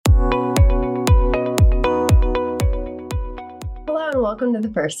and welcome to The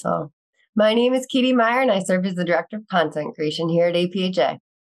Personal. My name is Katie Meyer, and I serve as the Director of Content Creation here at APHA.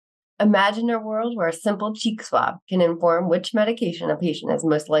 Imagine a world where a simple cheek swab can inform which medication a patient is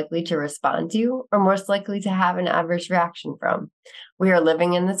most likely to respond to or most likely to have an adverse reaction from. We are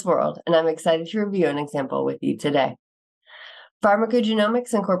living in this world, and I'm excited to review an example with you today.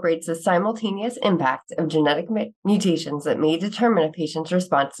 Pharmacogenomics incorporates the simultaneous impact of genetic mutations that may determine a patient's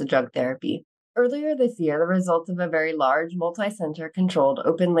response to drug therapy. Earlier this year, the results of a very large, multi-center controlled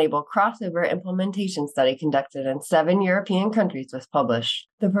open-label crossover implementation study conducted in 7 European countries was published.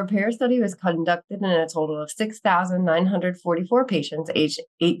 The PREPARE study was conducted in a total of 6,944 patients aged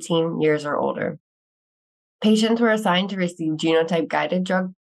 18 years or older. Patients were assigned to receive genotype-guided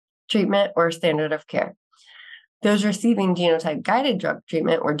drug treatment or standard of care. Those receiving genotype-guided drug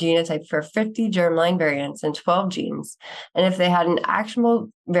treatment were genotyped for 50 germline variants and 12 genes, and if they had an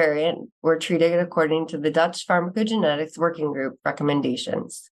actionable variant, were treated according to the Dutch Pharmacogenetics Working Group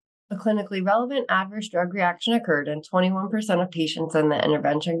recommendations. A clinically relevant adverse drug reaction occurred in 21% of patients in the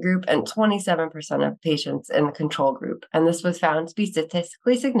intervention group and 27% of patients in the control group, and this was found to be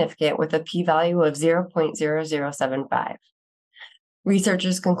statistically significant with a p-value of 0.0075.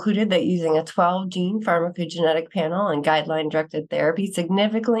 Researchers concluded that using a 12-gene pharmacogenetic panel and guideline-directed therapy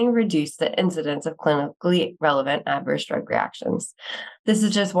significantly reduced the incidence of clinically relevant adverse drug reactions. This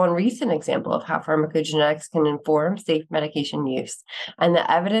is just one recent example of how pharmacogenetics can inform safe medication use, and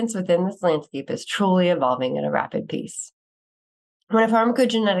the evidence within this landscape is truly evolving at a rapid pace. When a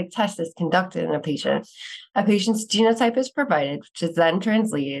pharmacogenetic test is conducted in a patient's genotype is provided, which is then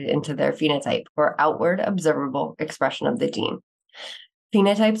translated into their phenotype, or outward observable expression of the gene.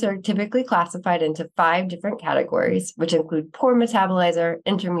 Phenotypes are typically classified into 5 different categories, which include poor metabolizer,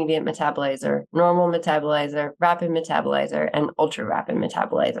 intermediate metabolizer, normal metabolizer, rapid metabolizer, and ultra-rapid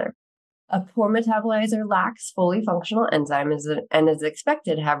metabolizer. A poor metabolizer lacks fully functional enzymes and is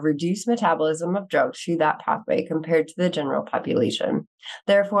expected to have reduced metabolism of drugs through that pathway compared to the general population.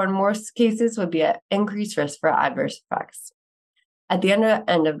 Therefore, in most cases, would be at increased risk for adverse effects. At the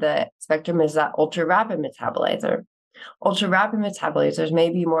end of the spectrum is that ultra-rapid metabolizer. Ultra-rapid metabolizers may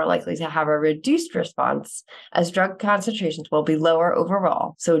be more likely to have a reduced response as drug concentrations will be lower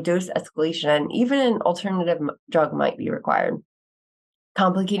overall, so dose escalation and even an alternative drug might be required.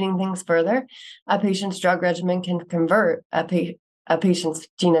 Complicating things further, a patient's drug regimen can convert a patient's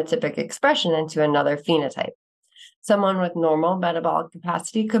genotypic expression into another phenotype. Someone with normal metabolic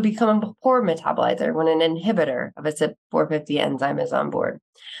capacity could become a poor metabolizer when an inhibitor of a CYP450 enzyme is on board.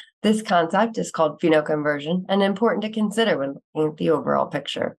 This concept is called phenoconversion and important to consider when looking at the overall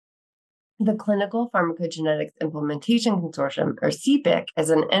picture. The Clinical Pharmacogenetics Implementation Consortium, or CPIC,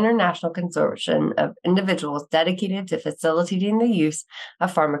 is an international consortium of individuals dedicated to facilitating the use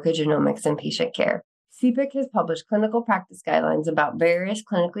of pharmacogenomics in patient care. CPIC has published clinical practice guidelines about various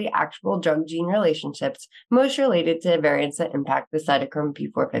clinically actionable drug-gene relationships, most related to variants that impact the cytochrome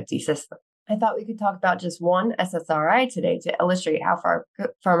P450 system. I thought we could talk about just one SSRI today to illustrate how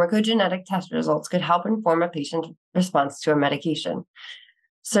pharmacogenetic test results could help inform a patient's response to a medication.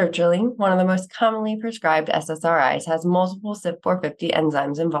 Sertraline, one of the most commonly prescribed SSRIs, has multiple CYP450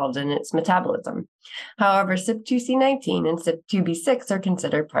 enzymes involved in its metabolism. However, CYP2C19 and CYP2B6 are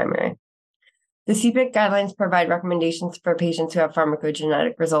considered primary. The CPIC guidelines provide recommendations for patients who have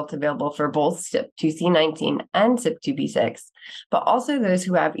pharmacogenetic results available for both CYP2C19 and CYP2B6, but also those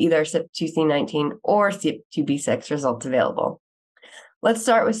who have either CYP2C19 or CYP2B6 results available. Let's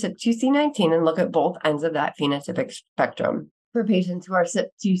start with CYP2C19 and look at both ends of that phenotypic spectrum. For patients who are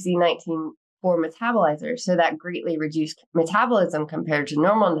CYP2C19 poor metabolizers, so that greatly reduced metabolism compared to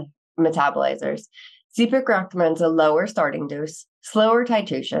normal metabolizers, CPIC recommends a lower starting dose, slower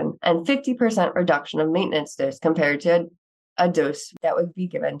titration, and 50% reduction of maintenance dose compared to a dose that would be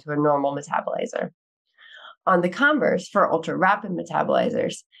given to a normal metabolizer. On the converse, for ultra-rapid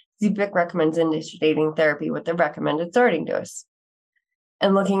metabolizers, CPIC recommends initiating therapy with the recommended starting dose.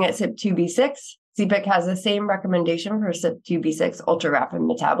 And looking at CYP2B6, CPIC has the same recommendation for CYP2B6 ultra-rapid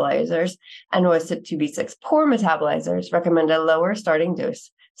metabolizers, and with CYP2B6 poor metabolizers, recommend a lower starting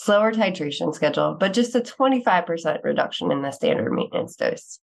dose, slower titration schedule, but just a 25% reduction in the standard maintenance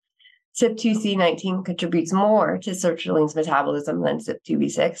dose. CYP2C19 contributes more to sertraline's metabolism than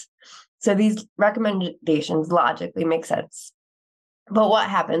CYP2B6, so these recommendations logically make sense. But what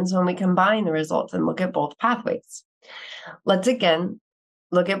happens when we combine the results and look at both pathways? Let's again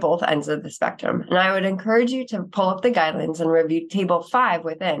look at both ends of the spectrum, and I would encourage you to pull up the guidelines and review Table 5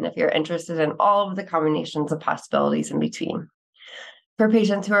 within if you're interested in all of the combinations of possibilities in between. For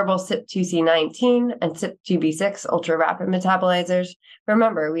patients who are both CYP2C19 and CYP2B6 ultra-rapid metabolizers,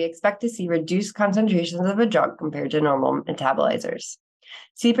 remember, we expect to see reduced concentrations of a drug compared to normal metabolizers.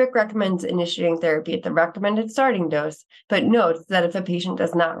 CPIC recommends initiating therapy at the recommended starting dose, but notes that if a patient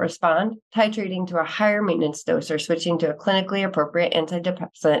does not respond, titrating to a higher maintenance dose or switching to a clinically appropriate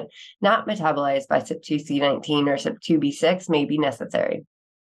antidepressant not metabolized by CYP2C19 or CYP2B6 may be necessary.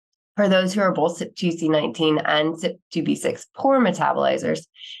 For those who are both CYP2C19 and CYP2B6 poor metabolizers,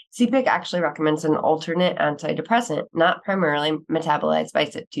 CPIC actually recommends an alternate antidepressant not primarily metabolized by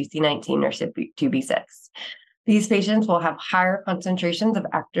CYP2C19 or CYP2B6. These patients will have higher concentrations of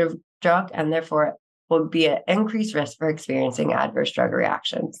active drug and therefore will be at increased risk for experiencing adverse drug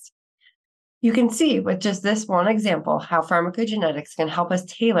reactions. You can see with just this one example how pharmacogenetics can help us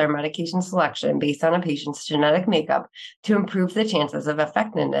tailor medication selection based on a patient's genetic makeup to improve the chances of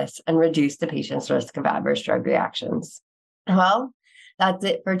effectiveness and reduce the patient's risk of adverse drug reactions. Well, that's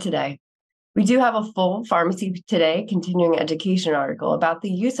it for today. We do have a full Pharmacy Today continuing education article about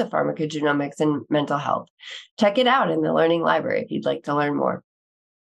the use of pharmacogenomics in mental health. Check it out in the Learning Library if you'd like to learn more.